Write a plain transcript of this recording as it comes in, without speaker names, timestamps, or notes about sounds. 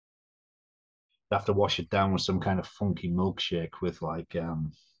have to wash it down with some kind of funky milkshake with like I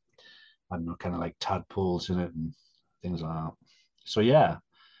don't know, kind of like tadpoles in it and things like that. So yeah,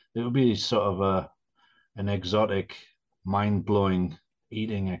 it would be sort of an exotic, mind blowing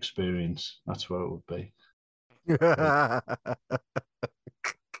eating experience. That's what it would be. But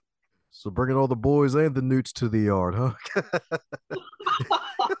So bringing all the boys and the newts to the yard, huh?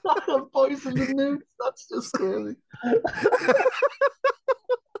 poison the newts. That's just crazy.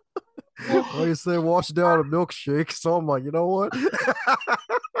 Well, you say wash down a milkshake, so I'm like, you know what?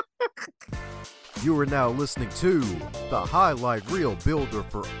 You are now listening to the Highlight Reel Builder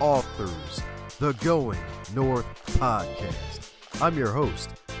for Authors, the Going North podcast. I'm your host,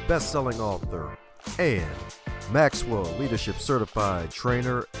 best-selling author, and Maxwell Leadership Certified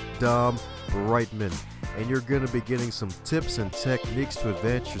Trainer, DomBrightmon. And you're going to be getting some tips and techniques to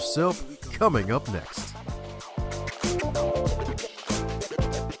advance yourself coming up next.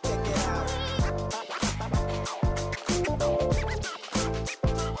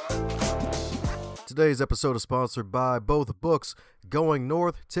 Today's episode is sponsored by both books, Going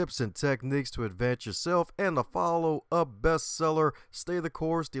North, Tips and Techniques to Advance Yourself, and the follow-up bestseller, Stay the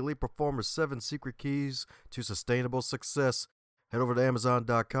Course, The Elite Performer's 7 Secret Keys to Sustainable Success. Head over to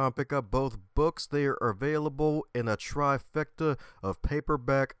Amazon.com, pick up both books. They are available in a trifecta of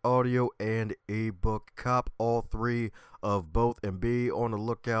paperback, audio, and ebook. Cop all three of both and be on the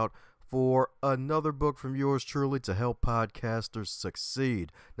lookout for another book from yours truly to help podcasters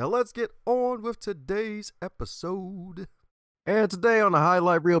succeed. Now let's get on with today's episode. And today on the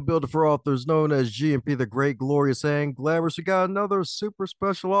Highlight Reel Builder for Authors, known as GMP, the Great, Glorious, and Glamorous, we got another super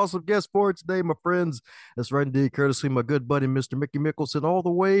special, awesome guest for you today, my friends. That's right, indeed, courtesy my good buddy, Mr. Mickey Mickelson, all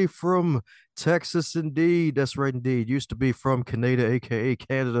the way from Texas, indeed. That's right, indeed. Used to be from Canada, a.k.a.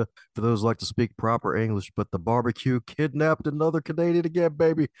 Canada, for those who like to speak proper English, but the barbecue kidnapped another Canadian again,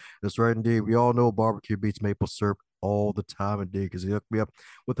 baby. That's right, indeed. We all know barbecue beats maple syrup all the time, indeed, because he hooked me up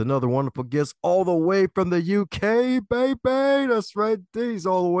with another wonderful guest all the way from the UK, baby. That's right, he's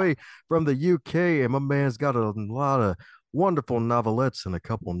all the way from the UK, and my man's got a lot of wonderful novelettes and a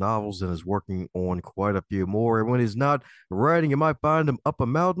couple novels and is working on quite a few more. And when he's not writing, you might find him up a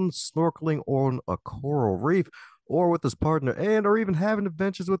mountain, snorkeling on a coral reef, or with his partner, and or even having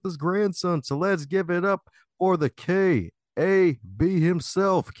adventures with his grandson. So let's give it up for the KAB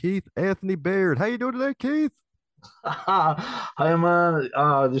himself, Keith Anthony Baird. How you doing today, Keith? Hi, man.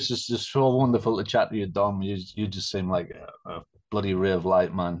 This is just so wonderful to chat to you, Dom. You just seem like a bloody ray of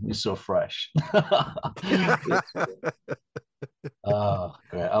light, man. You're so fresh. Oh,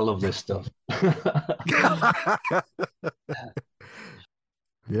 great. I love this stuff.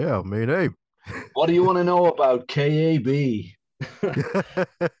 Yeah, I mean, hey. What do you want to know about KAB?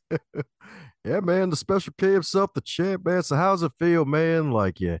 Yeah, man, the Special K himself, the champ, man. So how's it feel, man?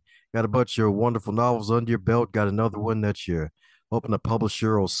 Like you got a bunch of wonderful novels under your belt, got another one that you're hoping the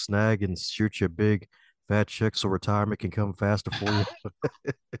publisher will snag and shoot you a big fat check so retirement can come faster for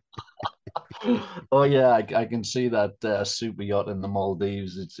you. Oh yeah, I can see that super yacht in the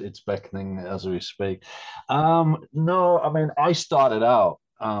Maldives. It's beckoning as we speak. No, I mean I started out.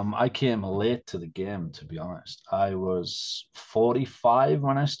 I came late to the game, to be honest. I was 45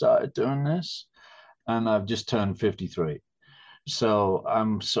 when I started doing this, and I've just turned 53. So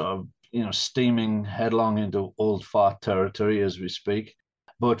I'm sort of, steaming headlong into old fart territory as we speak.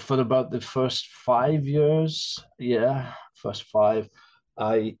 But for about the first 5 years, yeah, first five,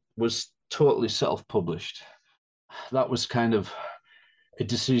 I was totally self-published. That was kind of a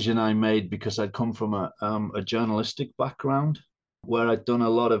decision I made because I'd come from a journalistic background where I'd done a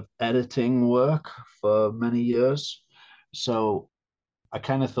lot of editing work for many years. So I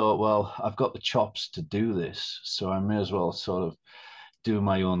kind of thought, well, I've got the chops to do this, so I may as well sort of do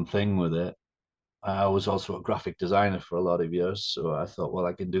my own thing with it. I was also a graphic designer for a lot of years, so I thought, well,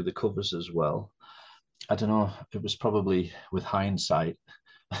 I can do the covers as well. I don't know, it was probably with hindsight,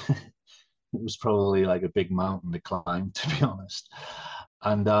 it was probably like a big mountain to climb, to be honest.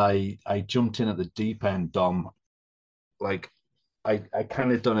 And I jumped in at the deep end, Dom. Like I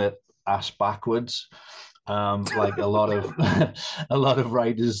kind of done it ass backwards, like a lot of a lot of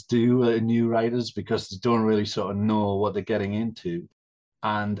writers do, new writers, because they don't really sort of know what they're getting into.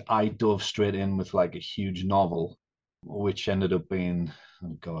 And I dove straight in with like a huge novel, which ended up being,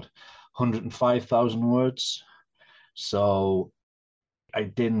 oh God, 105,000 words. So I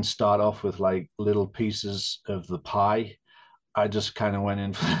didn't start off with like little pieces of the pie. I just kind of went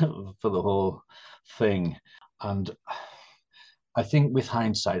in for the whole thing. And I think with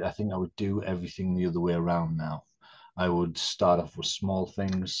hindsight, I think I would do everything the other way around now. I would start off with small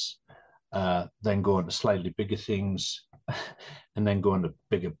things, then go into slightly bigger things, and then go into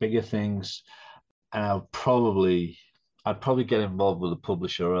bigger things. and I'd probably get involved with the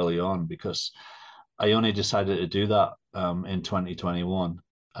publisher early on, because I only decided to do that in 2021,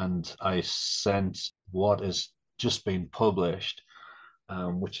 and I sent what has just been published,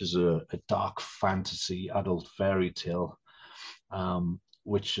 which is a dark fantasy adult fairy tale,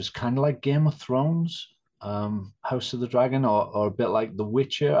 which is kind of like Game of Thrones, House of the Dragon, or a bit like The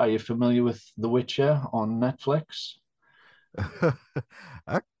Witcher. Are you familiar with The Witcher on Netflix?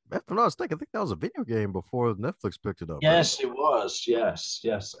 I, if I'm not mistaken, I think that was a video game before Netflix picked it up, right? Yes, it was. Yes,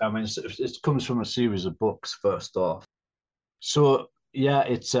 yes. I mean, it comes from a series of books first off. So yeah,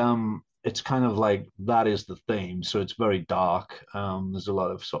 it's kind of like that is the theme. So it's very dark. There's a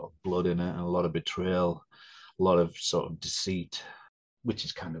lot of sort of blood in it, and a lot of betrayal, a lot of sort of deceit, which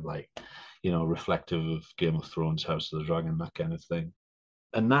is kind of like, reflective of Game of Thrones, House of the Dragon, that kind of thing.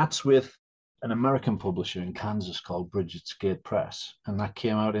 And that's with an American publisher in Kansas called Bridget's Gate Press, and that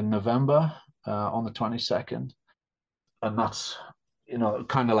came out in November, on the 22nd. And that's,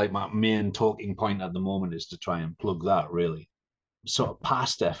 kind of like my main talking point at the moment, is to try and plug that, really. Sort of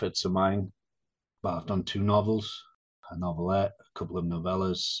past efforts of mine, but I've done two novels, a novelette, a couple of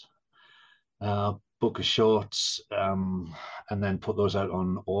novellas, book of shorts, and then put those out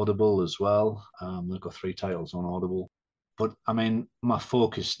on Audible as well. They've got three titles on Audible. But I mean, my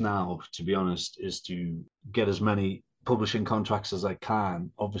focus now, to be honest, is to get as many publishing contracts as I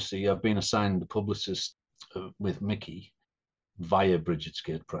can. Obviously, I've been assigned the publicist with Mickey via Bridget's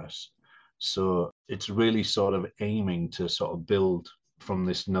Gate Press. So it's really sort of aiming to sort of build from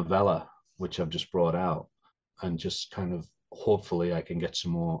this novella, which I've just brought out, and just kind of hopefully I can get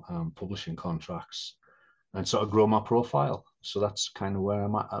some more publishing contracts and sort of grow my profile. So that's kind of where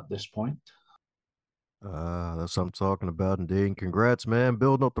I'm at this point. That's what I'm talking about, indeed. Congrats, man,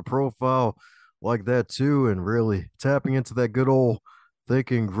 building up the profile like that too, and really tapping into that good old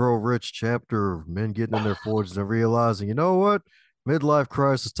Think and Grow Rich chapter of men getting in their forties and realizing, you know what? Midlife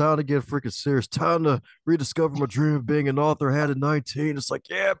crisis, time to get freaking serious, time to rediscover my dream of being an author. I had at 19. It's like,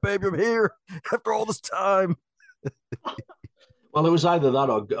 yeah, baby, I'm here after all this time. Well, it was either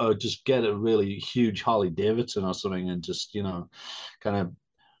that, or just get a really huge Harley Davidson or something, and just, kind of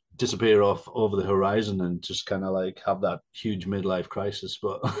disappear off over the horizon, and just kind of like have that huge midlife crisis.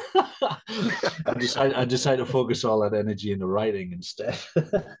 But I decided to focus all that energy into writing instead.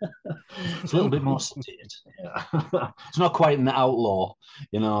 It's a little bit more sedate. Yeah. It's not quite an outlaw,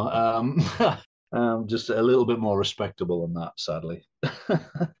 you know. Just a little bit more respectable than that, sadly.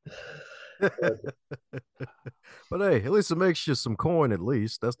 But hey, at least it makes you some coin, at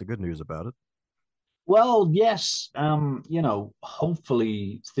least. That's the good news about it. Well, yes.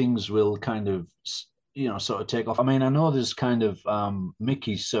 Hopefully things will kind of, sort of take off. I mean, I know there's kind of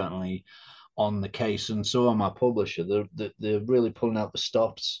Mickey's certainly on the case, and so are my publisher. They're really pulling out the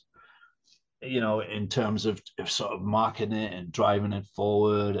stops, in terms of sort of marketing it and driving it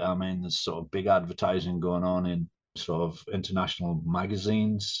forward. I mean, there's sort of big advertising going on in sort of international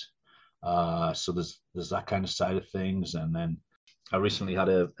magazines. So there's that kind of side of things. And then I recently had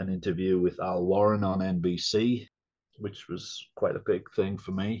an interview with Al Warren on NBC, which was quite a big thing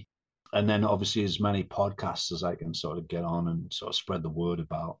for me. And then obviously as many podcasts as I can sort of get on and sort of spread the word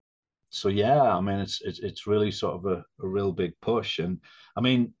about. So yeah, I mean it's really sort of a real big push. And I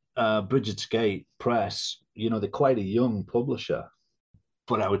mean, Bridget's Gate Press, they're quite a young publisher,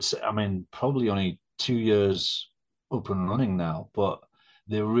 but I would say, I mean, probably only 2 years up and running now, but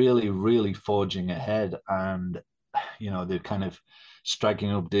they're really, really forging ahead. And, they're kind of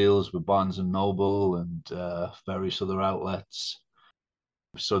striking up deals with Barnes and Noble and various other outlets.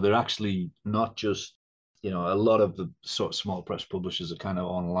 So they're actually not just, a lot of the sort of small press publishers are kind of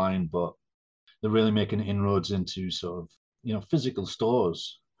online, but they're really making inroads into sort of, physical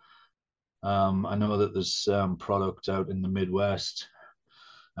stores. I know that there's product out in the Midwest,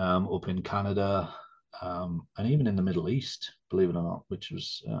 up in Canada, and even in the Middle East, believe it or not, which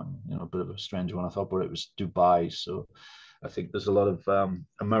was, a bit of a strange one. I thought, but it was Dubai. So I think there's a lot of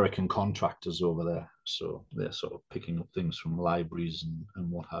American contractors over there. So they're sort of picking up things from libraries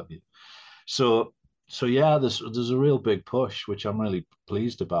and what have you. So yeah, there's a real big push, which I'm really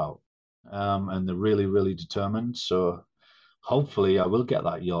pleased about. And they're really, really determined. So hopefully I will get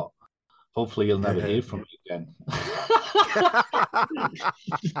that yacht. Hopefully you'll never hear from me again.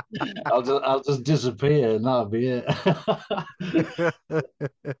 I'll just disappear and that'll be it.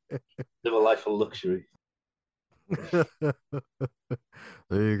 Live a life of luxury. There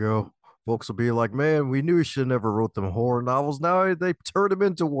you go. Folks will be like, man, we knew he should never wrote them horror novels. Now they turned him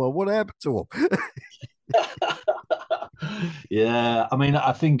into one. What happened to him? Yeah, I mean,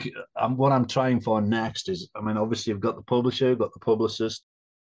 I think what I'm trying for next is, I mean, obviously, I've got the publisher, got the publicist.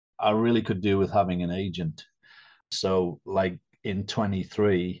 I really could do with having an agent. So like in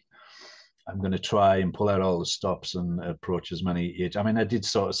 23, I'm going to try and pull out all the stops and approach as many agents. I mean, I did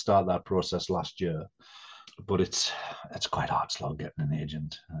sort of start that process last year, but it's quite hard slog getting an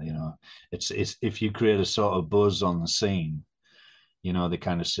agent. You know, it's if you create a sort of buzz on the scene, you know, they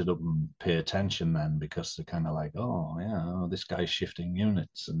kind of sit up and pay attention then, because they're kind of like, oh yeah, oh, this guy's shifting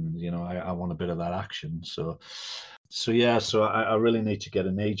units, and you know, I want a bit of that action. So yeah, so I really need to get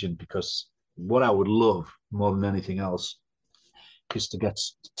an agent, because what I would love more than anything else is to get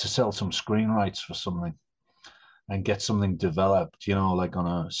to sell some screen rights for something and get something developed, you know, like on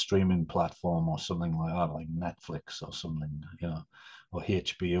a streaming platform or something like that, like Netflix or something, you know, or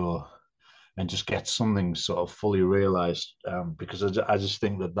HBO, and just get something sort of fully realized. Because I just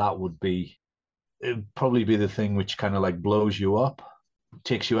think that that would be, it'd probably be the thing which kind of like blows you up,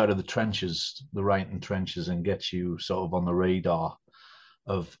 takes you out of the trenches, the writing trenches, and gets you sort of on the radar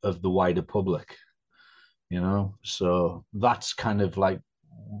of the wider public, you know. So that's kind of like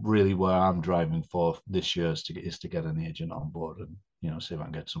really where I'm driving for this year, is to get an agent on board, and you know, see if I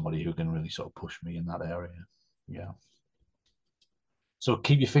can get somebody who can really sort of push me in that area. Yeah. So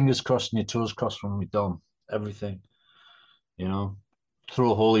keep your fingers crossed and your toes crossed when we're done. Everything, you know,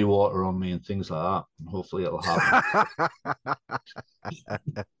 throw holy water on me and things like that, and hopefully it'll happen.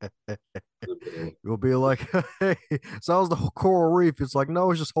 You'll be like, hey, sounds the coral reef. It's like, no,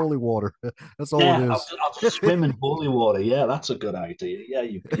 it's just holy water. That's all it Yeah, is. I'll just swim in holy water. Yeah, that's a good idea. Yeah,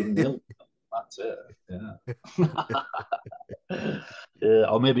 you nailed it. That's it. Yeah. Yeah,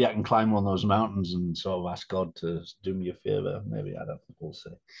 or maybe I can climb one of those mountains and sort of ask God to do me a favor. Maybe, I don't know. We'll see.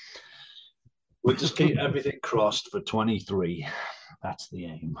 We'll just keep everything crossed for 23. That's the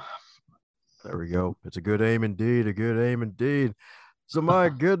aim. There we go. It's a good aim indeed. A good aim indeed. So, my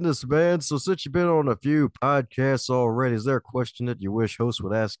goodness, man. So, since you've been on a few podcasts already, is there a question that you wish hosts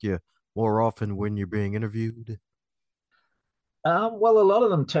would ask you more often when you're being interviewed? Well, a lot of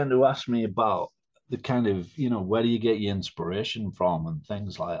them tend to ask me about the kind of, you know, where do you get your inspiration from and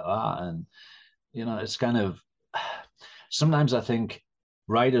things like that. And, you know, it's kind of, sometimes I think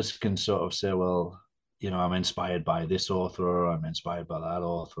writers can sort of say, well, you know, I'm inspired by this author, or I'm inspired by that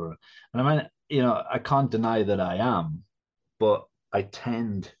author. And I mean, you know, I can't deny that I am, but I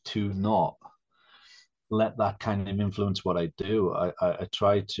tend to not let that kind of influence what I do. I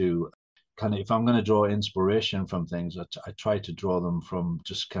try to kind of, if I'm going to draw inspiration from things, I try to draw them from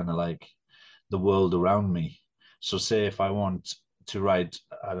just kind of like the world around me. So say if I want to write,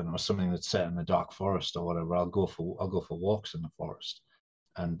 I don't know, something that's set in the dark forest or whatever, I'll go for walks in the forest,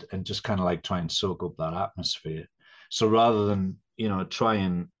 and just kind of like try and soak up that atmosphere. So rather than, you know, try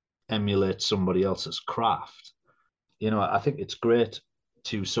and emulate somebody else's craft, you know, I think it's great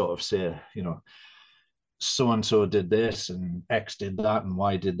to sort of say, you know, so and so did this and X did that and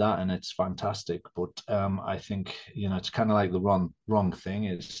Y did that, and it's fantastic. But I think, you know, it's kind of like the wrong thing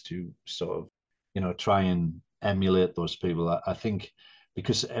is to sort of, you know, try and emulate those people. I think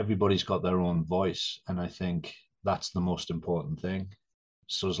because everybody's got their own voice, and I think that's the most important thing.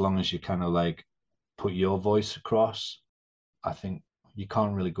 So as long as you kind of like put your voice across, I think you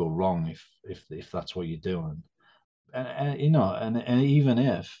can't really go wrong if that's what you're doing. And you know, and even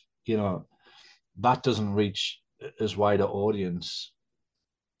if, you know, that doesn't reach as wide an audience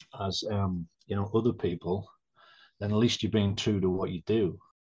as you know, other people, then at least you're being true to what you do.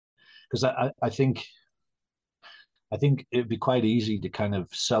 Because I think it'd be quite easy to kind of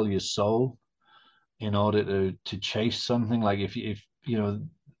sell your soul in order to chase something. Like if you know,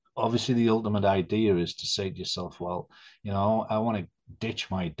 obviously the ultimate idea is to say to yourself, well, you know, I want to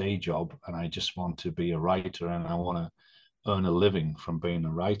ditch my day job and I just want to be a writer, and I want to earn a living from being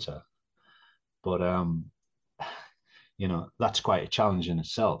a writer. But you know, that's quite a challenge in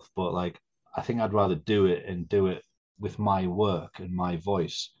itself. But like, I think I'd rather do it and do it with my work and my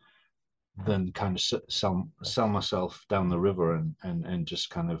voice than kind of sell myself down the river and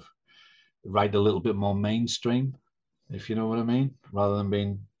just kind of write a little bit more mainstream, if you know what I mean, rather than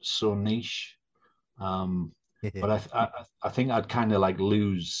being so niche. But I think I'd kind of like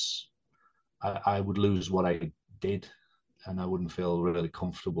lose. I would lose what I did, and I wouldn't feel really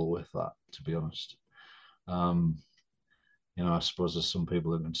comfortable with that, to be honest. Um, you know, I suppose there's some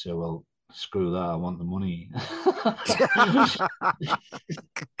people that can say, well, screw that, I want the money.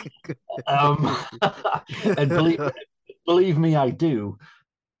 um, and believe me, I do,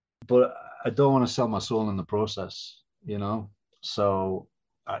 but I don't want to sell my soul in the process, you know? So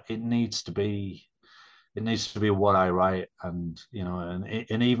it needs to be what I write. And, you know,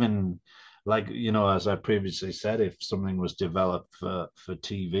 and even like, you know, as I previously said, if something was developed for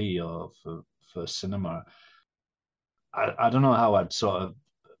TV or for cinema, I don't know how I'd sort of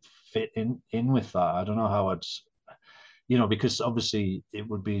fit in with that. I don't know how I'd, because obviously it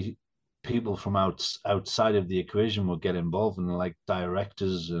would be people from outside of the equation would get involved, and like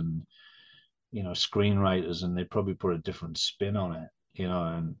directors and screenwriters, and they probably put a different spin on it,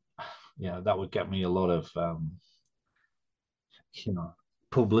 and that would get me a lot of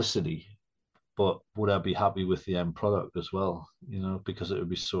publicity. But would I be happy with the end product as well? Because it would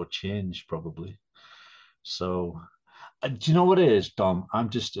be so changed probably. So, do you know what it is, Dom? I'm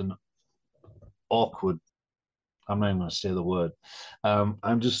just an awkward. I'm not even going to say the word.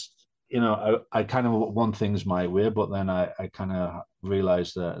 I'm just, I kind of want things my way, but then I kind of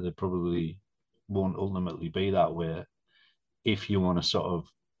realize that they probably won't ultimately be that way if you want to sort of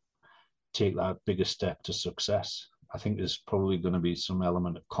take that bigger step to success. I think there's probably going to be some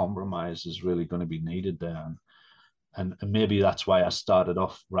element of compromise is really going to be needed there. And maybe that's why I started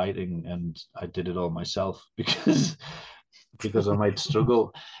off writing and I did it all myself because I might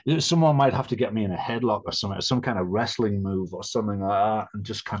struggle. Someone might have to get me in a headlock or something, some kind of wrestling move or something like that, and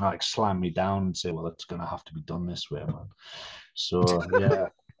just kind of like slam me down and say, well, it's going to have to be done this way, man. So, yeah.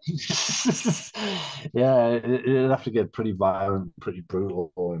 Yeah, it'd have to get pretty violent, pretty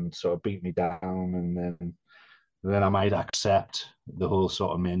brutal, and sort of beat me down, and then I might accept the whole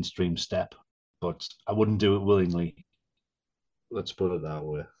sort of mainstream step, but I wouldn't do it willingly. Let's put it that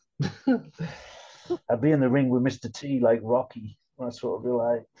way. I'd be in the ring with Mr. T like Rocky. That's what it'd be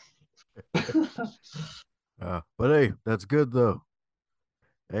like. But hey, that's good though.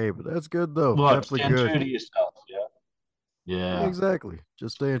 Hey, but that's good though. What? Definitely Staying good. true to yourself. Yeah. Yeah, Yeah. exactly.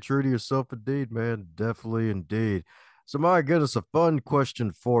 Just staying true to yourself, indeed, man. Definitely, indeed. So, my goodness, a fun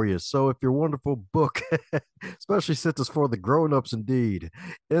question for you. So, if your wonderful book, especially since it's for the grown-ups, indeed,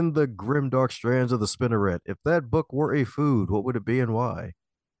 in the grimdark strands of the Spinneret, if that book were a food, what would it be and why?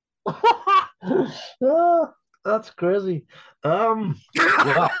 Ah, that's crazy. Well,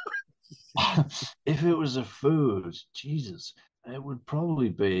 if it was a food, Jesus, it would probably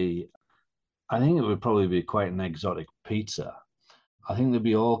be. I think it would probably be quite an exotic pizza. I think there'd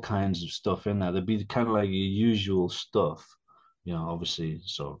be all kinds of stuff in there. There'd be kind of like your usual stuff, obviously,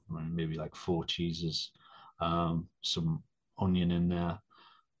 so maybe like four cheeses, some onion in there.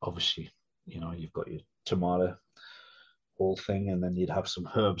 Obviously, you've got your tomato whole thing, and then you'd have some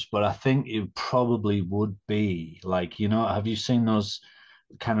herbs. But I think it probably would be like, have you seen those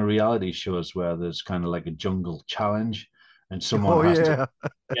kind of reality shows where there's kind of like a jungle challenge and someone Oh, has to,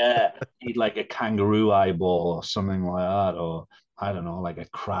 yeah. yeah, eat like a kangaroo eyeball or something like that, or I don't know, like a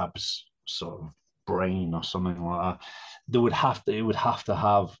crab's sort of brain or something like that. It would have to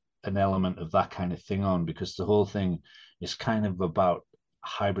have an element of that kind of thing on, because the whole thing is kind of about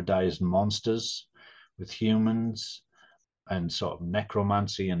hybridized monsters with humans and sort of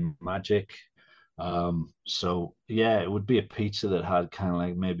necromancy and magic. So yeah, it would be a pizza that had kind of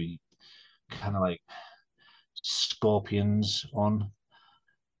like maybe kind of like scorpions on,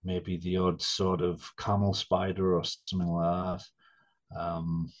 maybe the odd sort of camel spider or something like that.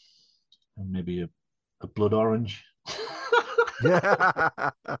 And maybe a blood orange.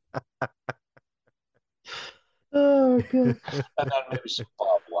 Yeah. Oh god. And then maybe some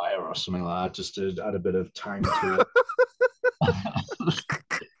barbed wire or something like that, just to add a bit of tang to it.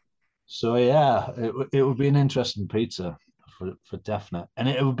 So yeah, it would be an interesting pizza for definite, and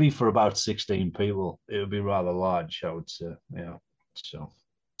it would be for about 16 people. It would be rather large, I would say. Yeah, so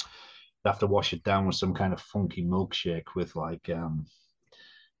you have to wash it down with some kind of funky milkshake with like I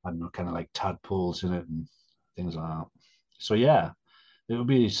don't know, kind of like tadpoles in it and things like that. So yeah, it would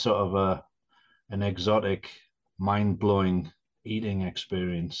be sort of an exotic, mind blowing eating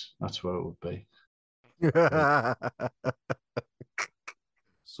experience. That's what it would be.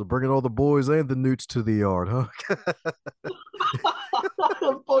 So, bringing all the boys and the newts to the yard, huh?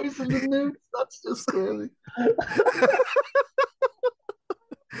 Boys in the nude. That's just crazy.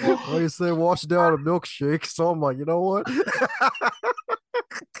 Like you said, wash down a milkshake. So I'm like, you know what?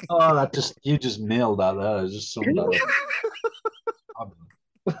 Oh, you just nailed that. That is just summed that up.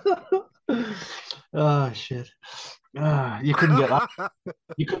 Oh shit. You couldn't get that.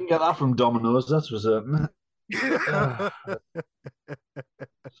 You couldn't get that from Domino's. That's for certain.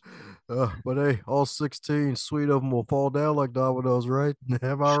 But hey, all 16 sweet of them will fall down like dominoes, right?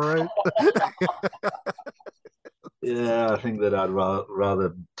 Am I right? Yeah, I think that I'd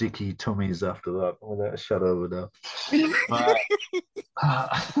rather dicky tummies after that, without a shadow of a doubt.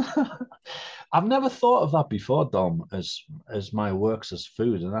 I've never thought of that before, Dom, as my works as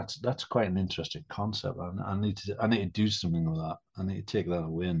food, and that's quite an interesting concept. I need to do something with that. I need to take that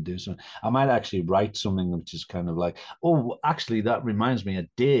away and do something. I might actually write something which is kind of like, oh, actually, that reminds me, I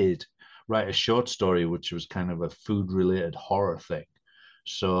did write a short story which was kind of a food related horror thing.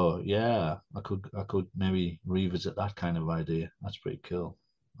 So yeah, I could maybe revisit that kind of idea. That's pretty cool.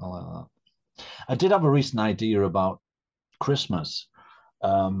 I like that. I did have a recent idea about Christmas,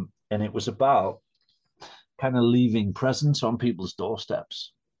 and it was about kind of leaving presents on people's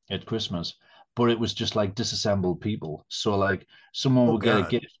doorsteps at Christmas, but it was just like disassembled people. So like someone Oh would get a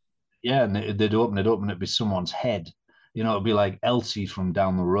God. gift, yeah, and they'd open it up, and it'd be someone's head. It'd be like Elsie from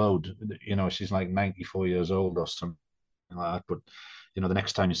down the road. She's like 94 years old or something like that. But the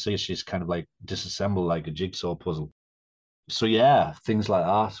next time you see her, she's kind of like disassembled like a jigsaw puzzle. So yeah, things like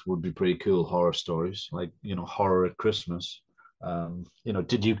that would be pretty cool. Horror stories, like horror at Christmas.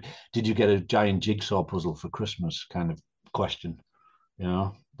 Did you get a giant jigsaw puzzle for Christmas? Kind of question.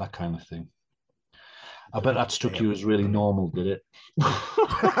 That kind of thing. I bet that struck Damn. you as really normal, did it?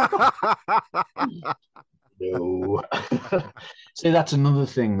 No. See, that's another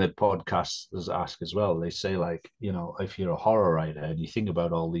thing that podcasters ask as well. They say, like, if you're a horror writer and you think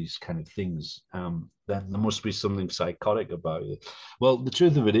about all these kind of things, then there must be something psychotic about it. Well, the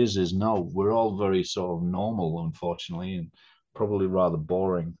truth of it is no, we're all very sort of normal, unfortunately, and probably rather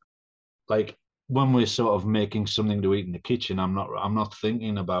boring. Like when we're sort of making something to eat in the kitchen, I'm not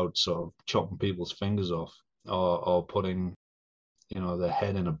thinking about sort of chopping people's fingers off or putting, their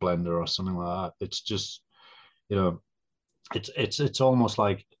head in a blender or something like that. It's just, you know, it's almost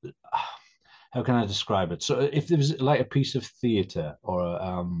like, how can I describe it? So if there was like a piece of theater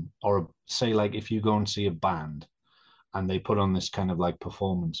or say like if you go and see a band and they put on this kind of like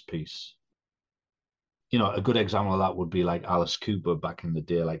performance piece, a good example of that would be like Alice Cooper back in the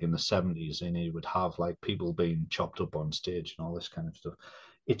day, like in the 70s, and he would have like people being chopped up on stage and all this kind of stuff.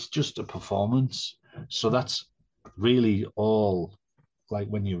 It's just a performance. So that's really all, like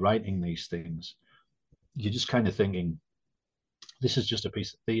when you're writing these things, you're just kind of thinking, this is just a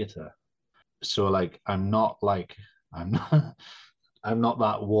piece of theater. So like I'm not I'm not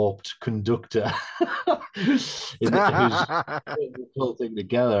that warped conductor who's putting the whole thing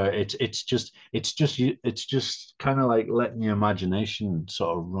together. It's just kind of like letting your imagination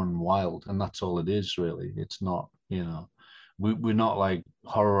sort of run wild, and that's all it is really. It's not, we're not like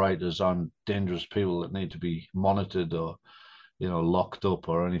horror writers on dangerous people that need to be monitored or locked up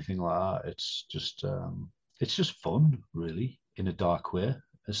or anything like that. It's just fun, really, in a dark way.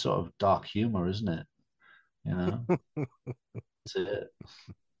 It's sort of dark humor, isn't it? You know, it's it,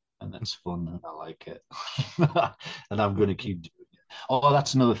 and it's fun, and I like it, and I'm going to keep doing it. Oh,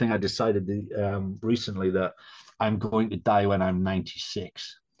 that's another thing I decided recently, that I'm going to die when I'm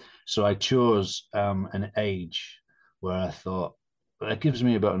 96. So I chose an age where I thought it gives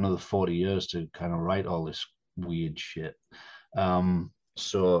me about another 40 years to kind of write all this weird shit.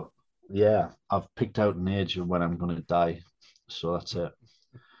 So yeah, I've picked out an age of when I'm going to die. So that's it.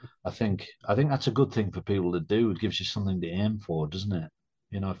 I think that's a good thing for people to do. It gives you something to aim for, doesn't it?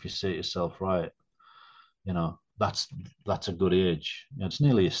 If you say to yourself, right, that's a good age. It's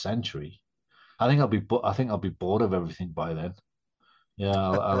nearly a century. I think I'll be bored of everything by then. Yeah,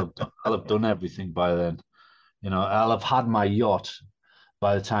 I'll have done everything by then. I'll have had my yacht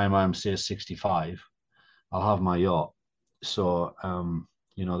by the time I'm say 65. I'll have my yacht. So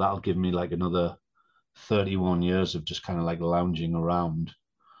that'll give me like another 31 years of just kind of like lounging around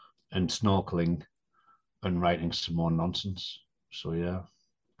and snorkeling and writing some more nonsense. So yeah,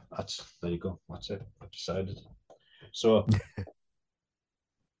 there you go. That's it. I've decided. So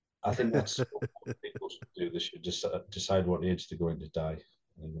I think that's what people should do. They should just decide what age they're going to die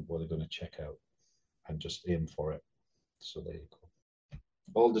and what they're going to check out, and just aim for it. So there you go.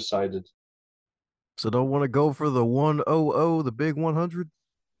 All decided. So don't want to go for the 100, the big 100?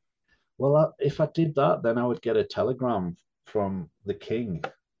 Well, if I did that, then I would get a telegram from the king,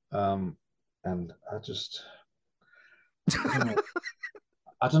 and I don't know.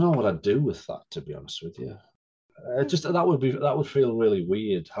 I don't know what I'd do with that, to be honest with you. Just that would feel really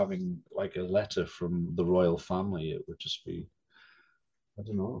weird, having like a letter from the royal family. It would just be, I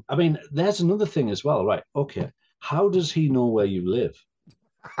don't know. I mean, there's another thing as well, right? Okay, how does he know where you live?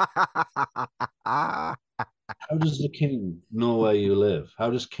 How does the king know where you live?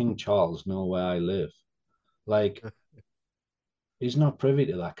 How does King Charles know where I live? Like, he's not privy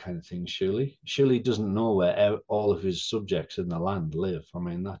to that kind of thing, surely. Surely he doesn't know where all of his subjects in the land live. I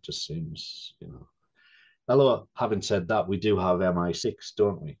mean, that just seems. Although, having said that, we do have MI6,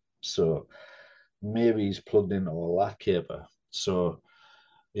 don't we? So maybe he's plugged into all that cable. So,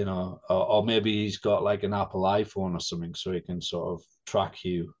 or maybe he's got like an Apple iPhone or something, so he can sort of track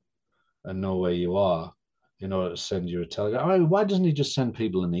you and know where you are, to send you a telegram. I mean, why doesn't he just send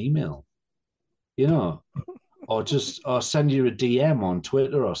people an email? You know, or send you a DM on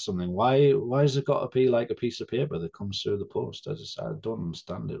Twitter or something. Why has it got to be like a piece of paper that comes through the post? I don't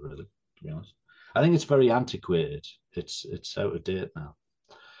understand it really, to be honest. I think it's very antiquated. It's out of date now.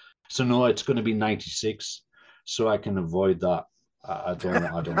 So no, it's going to be 96, so I can avoid that. I don't.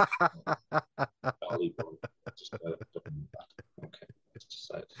 Just, okay, let's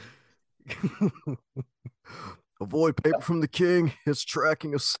decide. Avoid paper from the king. It's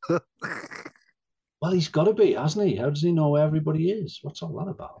tracking us. Well, he's got to be, hasn't he? How does he know where everybody is? What's all that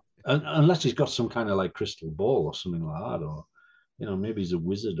about? Unless he's got some kind of like crystal ball or something like that, or maybe he's a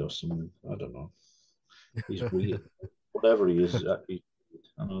wizard or something. I don't know. He's weird. Whatever he is,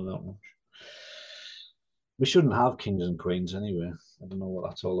 I know that much. We shouldn't have kings and queens anyway. I don't know what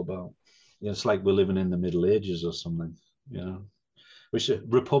that's all about. It's like we're living in the Middle Ages or something. We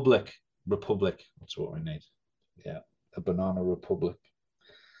should republic. That's what we need. Yeah, a banana republic.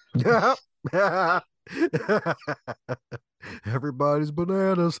 Yeah. Everybody's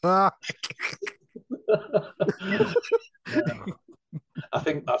bananas. Huh? I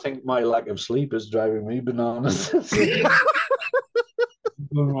think my lack of sleep is driving me bananas.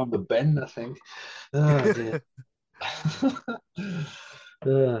 Going around the bend, I think. Oh, dear.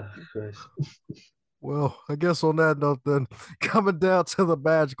 Oh, Christ. Well, I guess on that note, then, coming down to the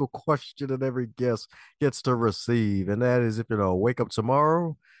magical question that every guest gets to receive, and that is if wake up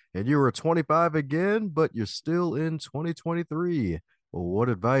tomorrow and you were 25 again, but you're still in 2023. Well, what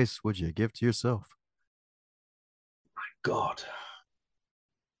advice would you give to yourself? God,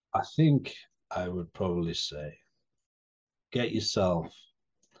 I think I would probably say get yourself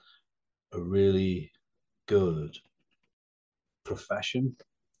a really good profession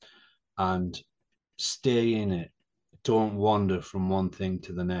and stay in it. Don't wander from one thing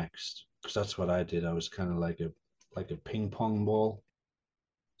to the next, because that's what I did. I was kind of like a ping pong ball.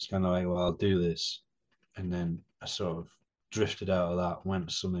 It's kind of like, well, I'll do this, and then I sort of drifted out of that, went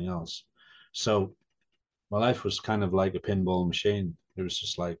to something else. So my life was kind of like a pinball machine. It was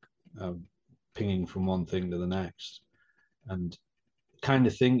just like pinging from one thing to the next, and kind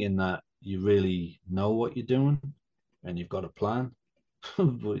of thinking that you really know what you're doing and you've got a plan,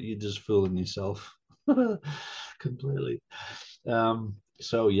 but you're just fooling yourself completely.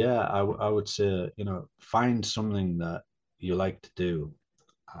 So yeah, I would say, find something that you like to do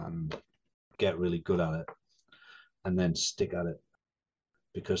and get really good at it and then stick at it.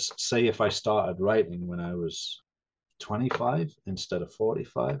 Because say if I started writing when I was 25 instead of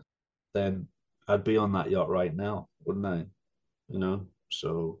 45, then I'd be on that yacht right now, wouldn't I?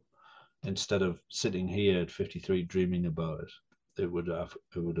 So instead of sitting here at 53 dreaming about it, it would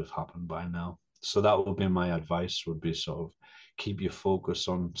have happened by now. So that would be my advice, would be sort of keep your focus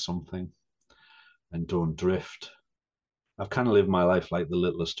on something and don't drift. I've kind of lived my life like the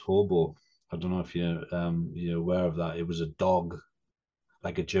littlest hobo. I don't know if you're aware of that. It was a dog,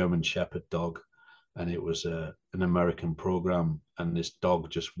 like a German Shepherd dog, and it was an American program, and this dog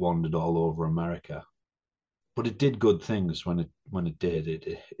just wandered all over America. But it did good things when it did.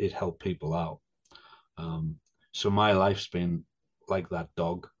 It helped people out. So my life's been like that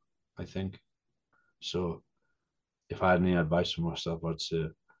dog, I think. So if I had any advice for myself, I'd say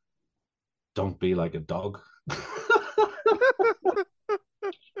don't be like a dog.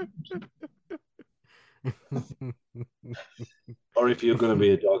 Or if you're going to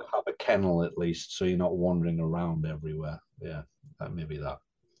be a dog, have a kennel at least, so you're not wandering around everywhere. Yeah, maybe that.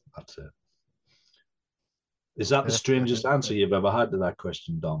 That's it. Is that the strangest answer you've ever had to that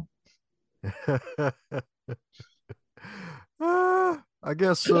question, Dom? I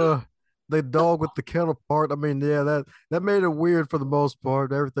guess the dog with the kennel part. I mean, yeah, that made it weird for the most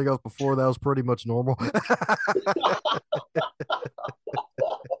part. Everything else before that was pretty much normal.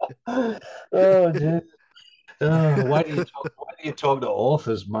 Oh, dude. Why do you talk to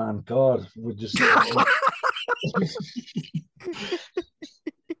authors, man? God, we're just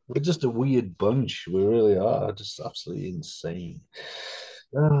a weird bunch. We really are just absolutely insane.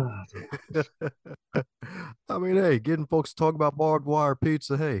 Ah, I mean, hey, getting folks to talk about barbed wire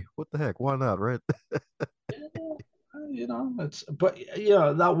pizza. Hey, what the heck? Why not, right?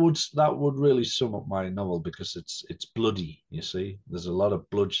 that would really sum up my novel, because it's bloody. You see, there's a lot of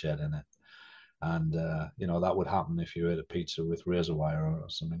bloodshed in it, and that would happen if you ate a pizza with razor wire or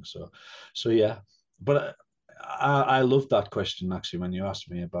something. So yeah, but I loved that question actually when you asked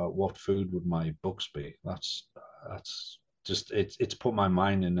me about what food would my books be. That's just it's put my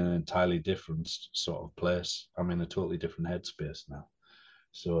mind in an entirely different sort of place. I'm in a totally different headspace now.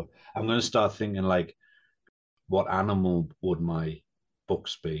 So I'm going to start thinking like, what animal would my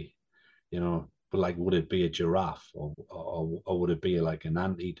books be? But like, would it be a giraffe, or would it be like an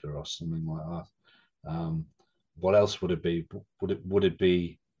anteater or something like that? What else would it be? Would it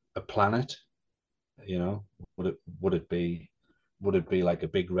be a planet? You know, would it be like a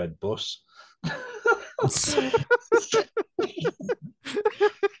big red bus? It's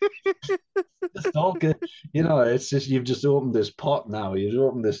all good. It's just you've just opened this pot now. You've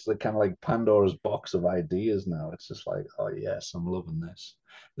opened this kind of like Pandora's box of ideas now. It's just like, oh yes, I'm loving this.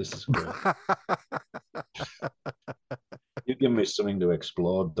 This is great. You give me something to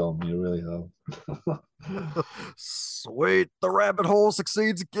explore, Dom. You really have. Sweet, the rabbit hole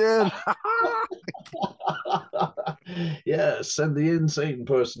succeeds again. Yeah, send the insane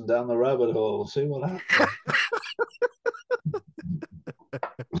person down the rabbit hole. See what happens.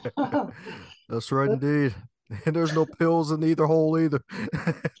 That's right, indeed. And there's no pills in either hole either.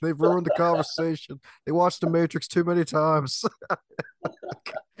 They've ruined the conversation. They watched The Matrix too many times.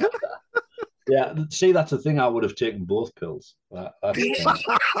 Yeah, see, that's the thing. I would have taken both pills. I'd have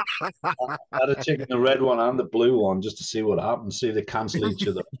taken the red one and the blue one just to see what happens. See they cancel each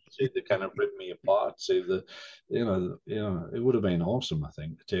other. See they kind of rip me apart. See it would have been awesome. I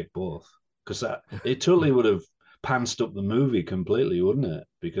think to take both because it totally would have pantsed up the movie completely, wouldn't it?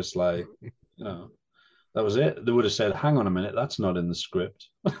 Because that was it. They would have said, "Hang on a minute, that's not in the script."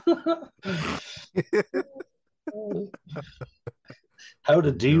 How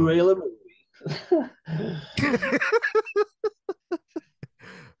to derail a movie.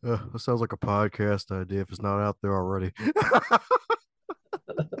 That sounds like a podcast idea if it's not out there already.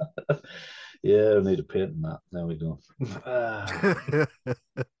 Yeah, I need a patent that. There we go.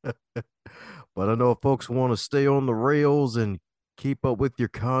 But I know folks want to stay on the rails and keep up with your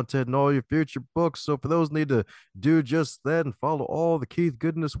content and all your future books. So for those need to do just that and follow all the Keith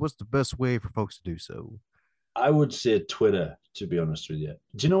goodness, what's the best way for folks to do so? I would say Twitter, to be honest with you.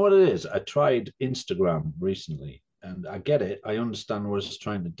 Do you know what it is? I tried Instagram recently, and I get it. I understand what it's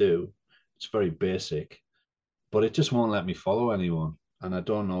trying to do. It's very basic, but it just won't let me follow anyone, and I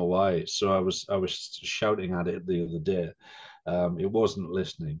don't know why. So I was shouting at it the other day. It wasn't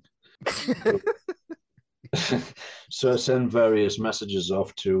listening. So I send various messages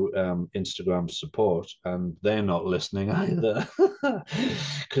off to Instagram support, and they're not listening either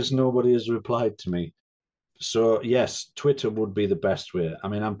because nobody has replied to me. So yes, Twitter would be the best way. I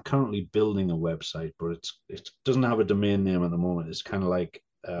mean, I'm currently building a website, but it doesn't have a domain name at the moment. It's kind of like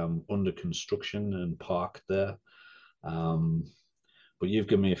under construction and parked there. Um, but you've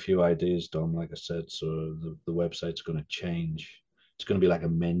given me a few ideas, Dom. Like I said, so the website's going to change. It's going to be like a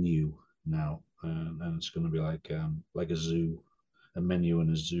menu now, and it's going to be like a zoo, a menu and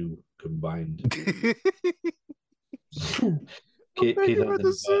a zoo combined. Keith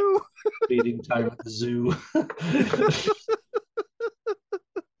Anthony Baird, feeding time at the zoo.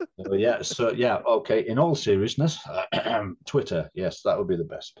 Okay. In all seriousness, Twitter, yes, that would be the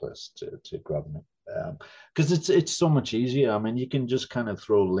best place to grab me because it's so much easier. I mean, you can just kind of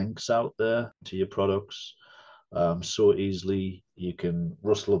throw links out there to your products so easily. You can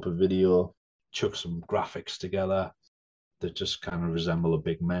rustle up a video, chuck some graphics together that just kind of resemble a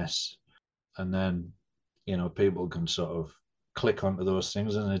big mess, and then people can sort of click onto those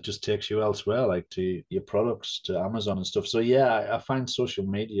things and it just takes you elsewhere, like to your products, to Amazon and stuff. So yeah, I find social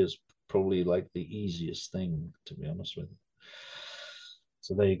media is probably like the easiest thing, to be honest with you.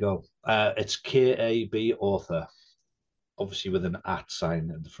 So there you go. It's KAB author, obviously with an at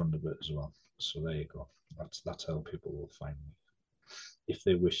sign at the front of it as well. So there you go. That's how people will find me if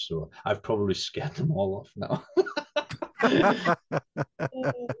they wish so. I've probably scared them all off now.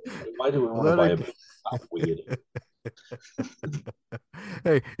 Why do we want to buy a book that weird?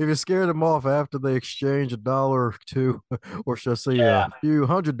 Hey, if you scared them off after they exchange $1 or two, or should I say a few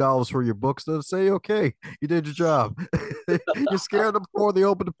 $100 for your books, they'll say, okay, you did your job. You scared them before they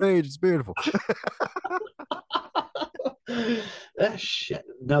open the page. It's beautiful. Shit.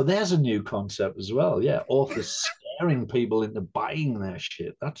 Now there's a new concept as well. Yeah, authors scaring people into buying their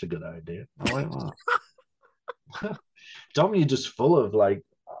shit. That's a good idea. I like that. Dom, you're just full of like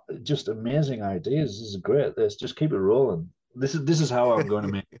just amazing ideas. This is great. Let's just keep it rolling. This is how I'm going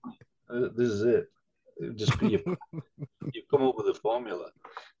to make money. This is it. Just you've come up with a formula.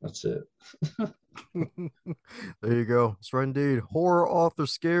 That's it. There you go. That's right, indeed. Horror author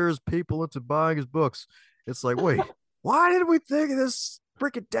scares people into buying his books. It's like, wait, why didn't we think of this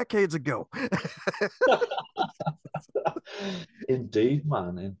freaking decades ago? Indeed,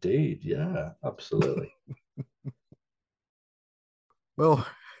 man. Indeed. Yeah, absolutely. Well,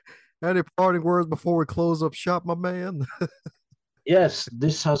 any parting words before we close up shop, my man? Yes,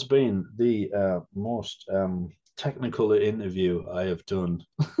 this has been the most technical interview I have done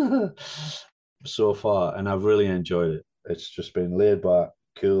so far, and I've really enjoyed it. It's just been laid back,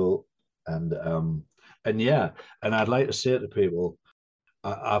 cool, and And yeah, and I'd like to say to people,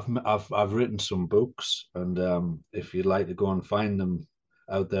 I've written some books, and if you'd like to go and find them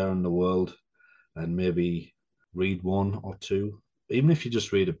out there in the world, and maybe read one or two, even if you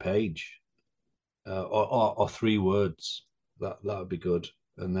just read a page, or 3 words, that would be good.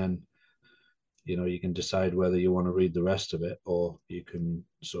 And then you can decide whether you want to read the rest of it, or you can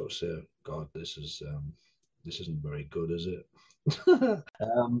sort of say, God, this isn't very good, is it?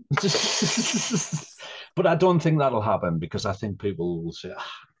 But I don't think that'll happen, because I think people will say,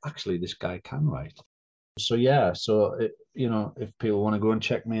 actually, this guy can write. So yeah, if people want to go and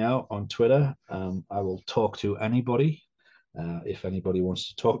check me out on Twitter, I will talk to anybody. If anybody wants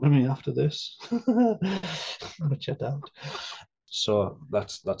to talk to me after this, check out. So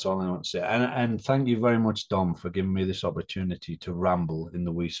that's all I want to say. And thank you very much, Dom, for giving me this opportunity to ramble in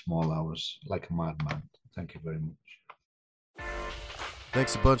the wee small hours like a madman. Thank you very much.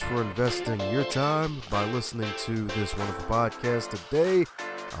 Thanks a bunch for investing your time by listening to this wonderful podcast today.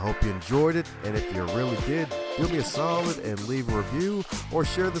 I hope you enjoyed it, and if you really did, do me a solid and leave a review, or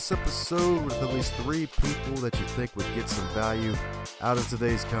share this episode with at least 3 people that you think would get some value out of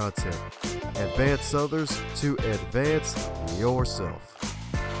today's content. Advance others to advance yourself.